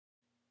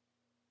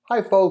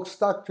Hi folks,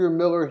 Dr.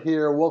 Miller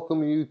here,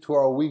 welcoming you to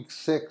our Week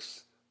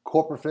 6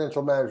 Corporate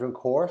Financial Management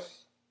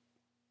course.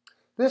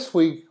 This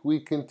week, we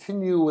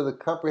continue with a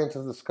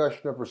comprehensive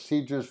discussion of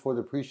procedures for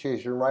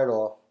depreciation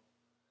write-off,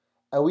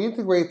 and we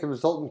integrate the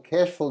resultant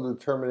cash flow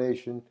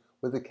determination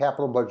with the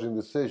capital budgeting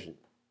decision.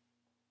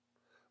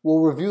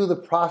 We'll review the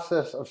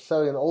process of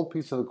selling an old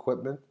piece of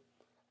equipment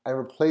and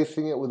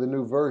replacing it with a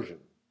new version.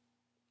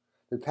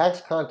 The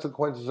tax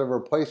consequences of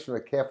replacement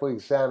are carefully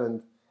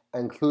examined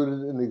and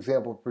included in the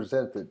example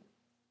presented.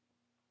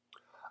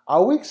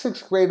 Our Week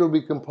 6 grade will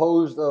be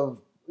composed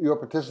of your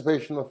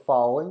participation in the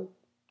following: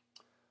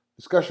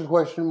 discussion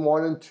question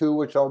 1 and 2,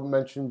 which I'll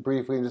mention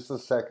briefly in just a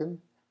second,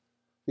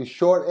 the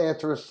short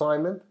answer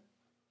assignment,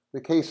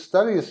 the case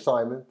study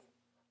assignment,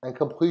 and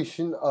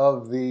completion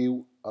of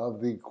the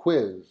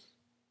quiz.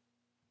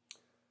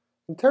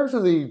 In terms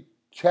of the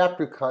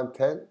chapter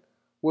content,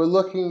 we're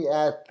looking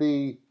at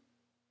the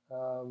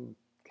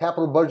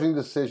capital budgeting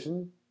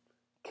decision,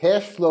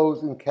 cash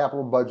flows in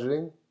capital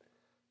budgeting,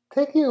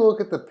 taking a look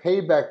at the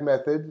payback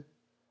method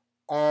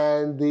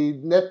and the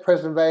net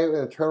present value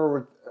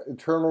and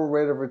internal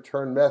rate of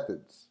return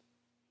methods.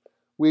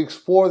 We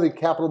explore the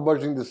capital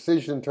budgeting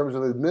decision in terms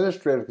of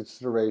administrative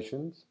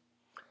considerations.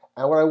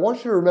 And what I want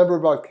you to remember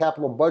about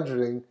capital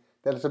budgeting,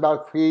 that it's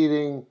about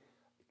creating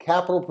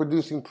capital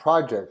producing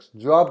projects,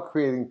 job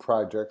creating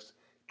projects,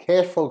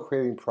 cash flow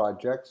creating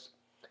projects.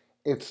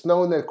 It's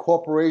known that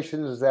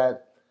corporations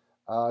that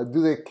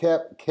do their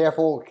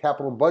careful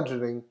capital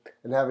budgeting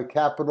and have a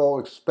capital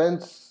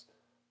expense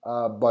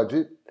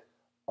budget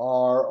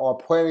are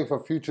planning for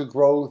future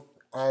growth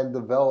and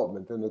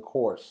development in the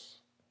course,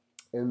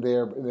 in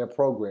their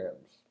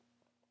programs.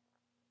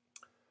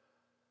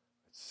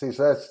 Let's see,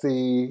 so that's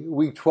the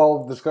Week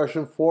 12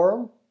 discussion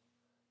forum.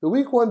 The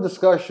Week 1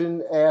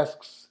 discussion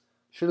asks,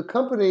 should a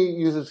company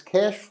use its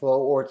cash flow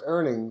or its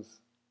earnings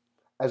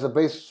as a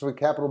basis for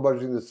capital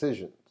budgeting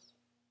decisions?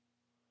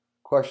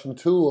 Question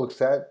 2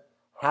 looks at,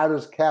 how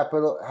does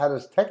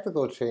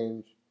technical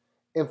change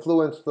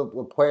influence the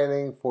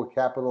planning for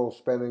capital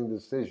spending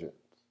decisions?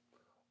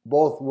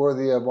 Both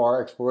worthy of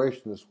our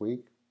exploration this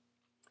week.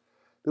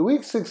 The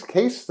Week 6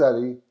 case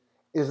study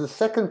is the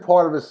second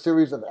part of a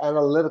series of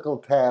analytical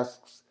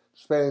tasks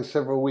spanning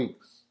several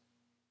weeks.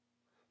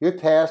 Your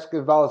task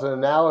involves an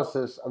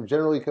analysis of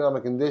general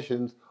economic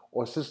conditions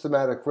or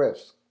systematic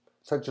risks,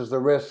 such as the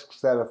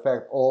risks that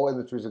affect all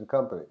industries and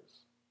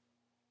companies.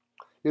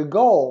 Your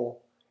goal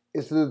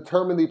is to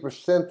determine the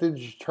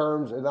percentage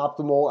terms and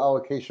optimal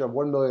allocation of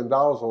 $1 million,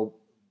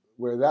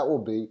 where that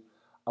will be,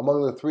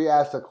 among the 3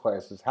 asset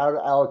classes. How to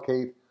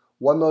allocate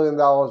 $1 million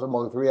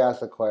among 3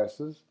 asset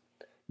classes: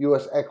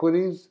 U.S.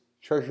 equities,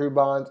 treasury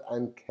bonds,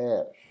 and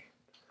cash.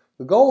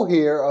 The goal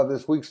here of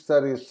this week's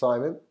study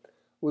assignment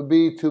would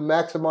be to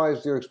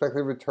maximize your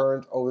expected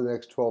returns over the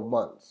next 12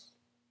 months.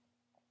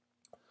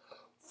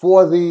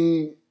 For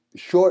the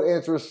short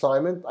answer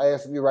assignment, I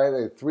ask that you write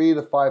a 3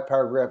 to 5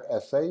 paragraph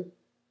essay.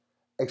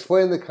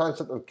 Explain the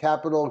concept of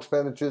capital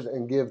expenditures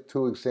and give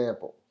 2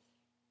 examples.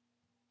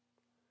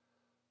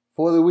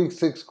 For the Week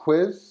 6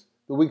 quiz,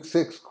 the Week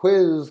 6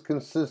 quiz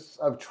consists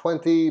of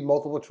 20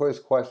 multiple choice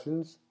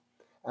questions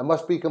and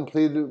must be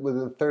completed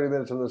within 30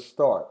 minutes from the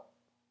start.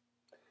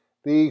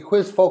 The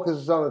quiz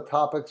focuses on the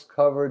topics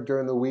covered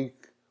during the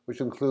week, which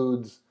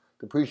includes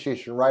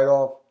depreciation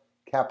write-off,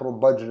 capital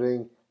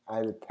budgeting,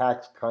 and the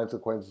tax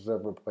consequences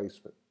of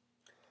replacement.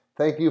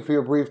 Thank you for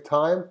your brief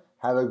time.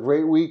 Have a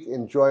great week.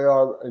 Enjoy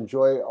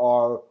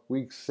our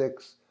Week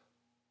 6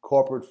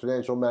 Corporate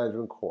Financial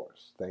Management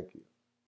course. Thank you.